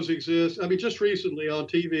 UFOs exist. I mean, just recently on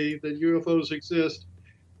TV that UFOs exist,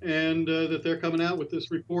 and that they're coming out with this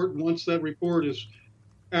report. And once that report is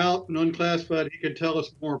out and unclassified, he can tell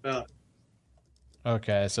us more about it.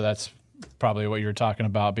 Okay, so that's probably what you're talking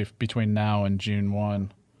about between now and June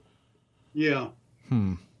 1. Yeah.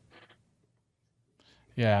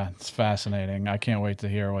 Yeah, it's fascinating. I can't wait to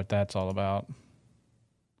hear what that's all about.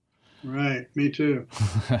 Right, me too.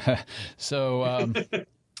 So,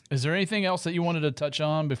 is there anything else that you wanted to touch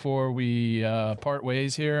on before we part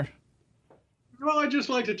ways here? Well, I'd just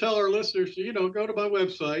like to tell our listeners, go to my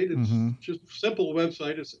website. It's just a simple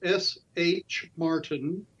website. It's S.H.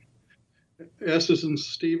 Martin. S is in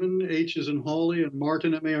Stephen, H is in Holly, and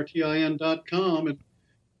Martin, MARTIN.com. And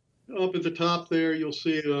up at the top there, you'll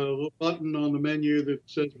see a little button on the menu that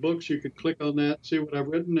says books. You can click on that, see what I've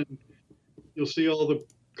written, and you'll see all the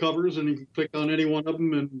covers, and you can click on any one of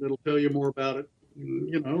them, and it'll tell you more about it. And,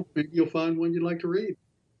 maybe you'll find one you'd like to read.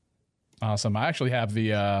 Awesome. I actually have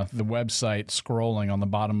the website scrolling on the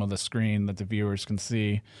bottom of the screen that the viewers can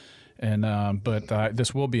see, and but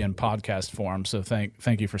this will be in podcast form. So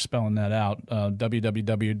thank you for spelling that out.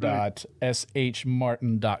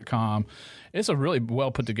 www.shmartin.com. It's a really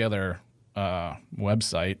well put together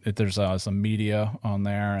website. There's some media on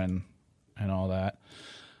there and all that.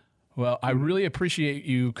 Well, I really appreciate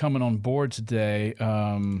you coming on board today.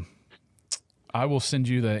 I will send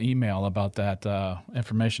you the email about that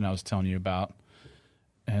information I was telling you about.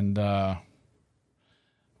 And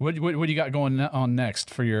what do you got going on next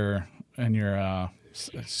for your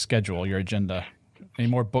schedule, your agenda? Any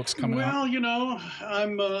more books coming out? Well,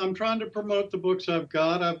 I'm trying to promote the books I've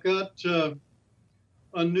got. I've got a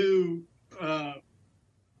new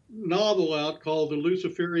novel out called The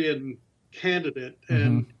Luciferian Candidate,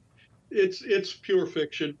 and it's pure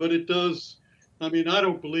fiction, but it does. I mean, I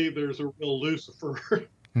don't believe there's a real Lucifer.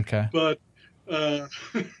 Okay. But I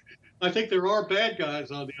think there are bad guys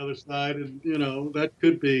on the other side, and that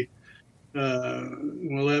could be.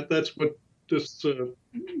 That's what this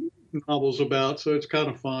novel's about. So it's kind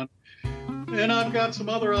of fun. And I've got some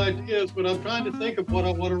other ideas, but I'm trying to think of what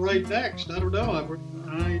I want to write next. I don't know.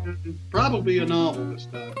 Probably a novel this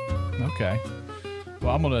time. Okay.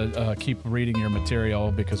 Well, I'm going to keep reading your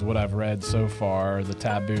material because what I've read so far, the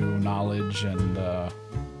Taboo Knowledge, and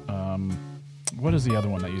what is the other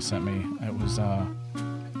one that you sent me? It was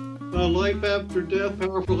Life After Death,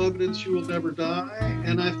 Powerful Evidence You Will Never Die.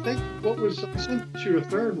 And I think I sent you a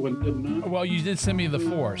third one, didn't I? Well, you did send me The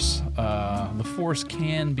Force. The Force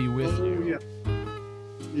can be with you.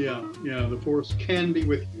 Yeah, The Force can be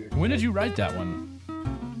with you. When did you write that one?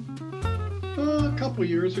 A couple of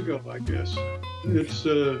years ago, I guess. It's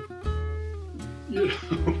the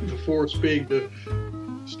Force being the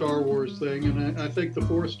Star Wars thing, and I think the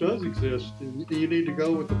Force does exist, and you need to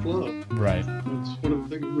go with the flow. Right. That's one of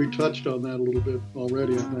the things we touched on that a little bit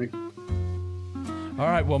already, I think. All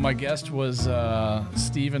right. Well, my guest was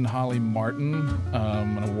Stephen Holly Martin,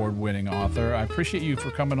 an award-winning author. I appreciate you for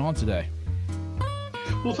coming on today.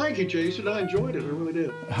 Well, thank you, Jason. I enjoyed it. I really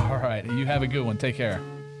did. All right. You have a good one. Take care.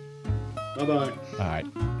 Bye-bye. All right.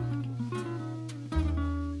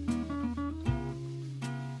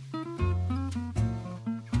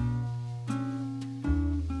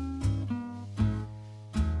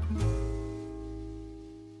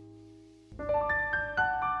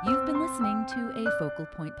 You've been listening to a Focal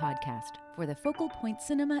Point podcast for the Focal Point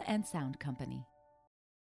Cinema and Sound Company.